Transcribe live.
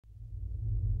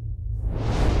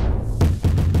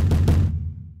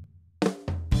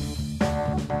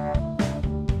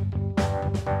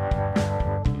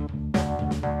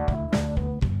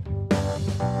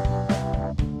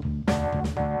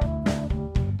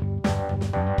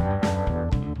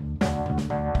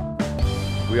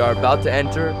We are about to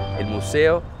enter el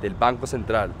Museo del Banco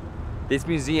Central. This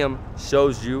museum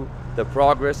shows you the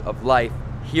progress of life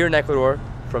here in Ecuador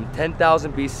from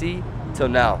 10,000 BC till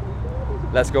now.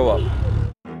 Let's go up.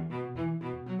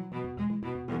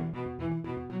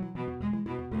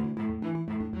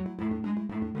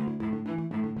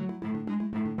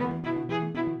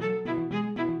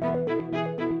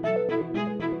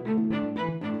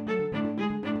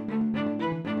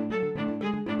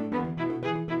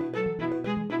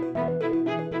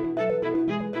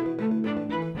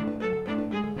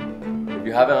 If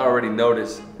you haven't already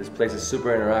noticed, this place is super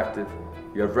interactive.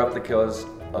 You have replicas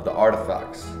of the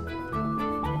artifacts.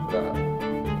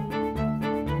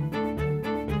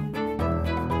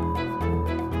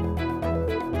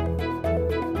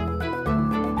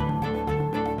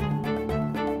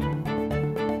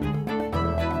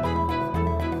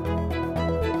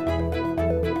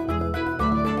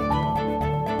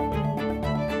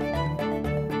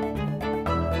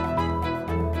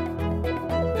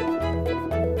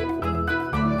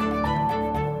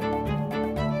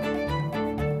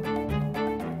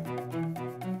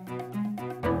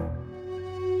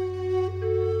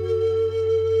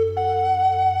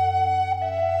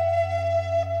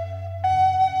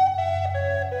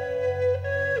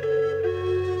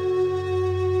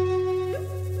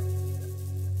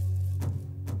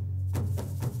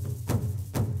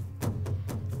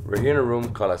 We're here in a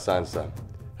room called La Sansa.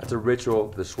 That's a ritual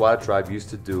the Swat tribe used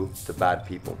to do to bad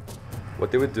people.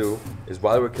 What they would do is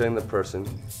while they were killing the person,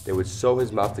 they would sew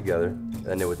his mouth together and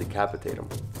then they would decapitate him.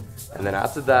 And then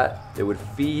after that, they would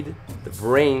feed the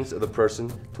brains of the person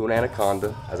to an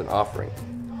anaconda as an offering.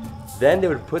 Then they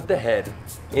would put the head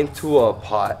into a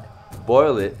pot,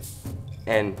 boil it,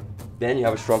 and then you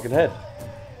have a shrunken head.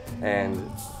 And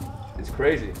it's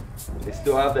crazy. They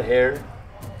still have the hair.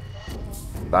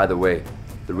 By the way,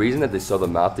 the reason that they sew the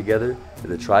mouth together is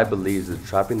the tribe believes they're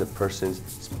trapping the person's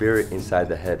spirit inside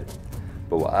the head.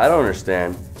 But what I don't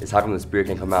understand is how come the spirit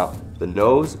can come out the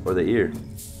nose or the ear?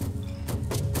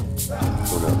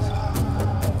 Who knows?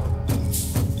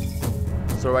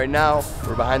 So right now,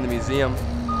 we're behind the museum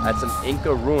at some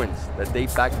Inca ruins that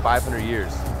date back 500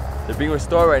 years. They're being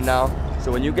restored right now,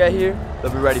 so when you get here,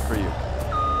 they'll be ready for you.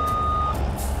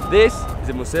 This is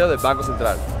the Museo del Banco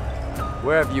Central.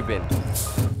 Where have you been?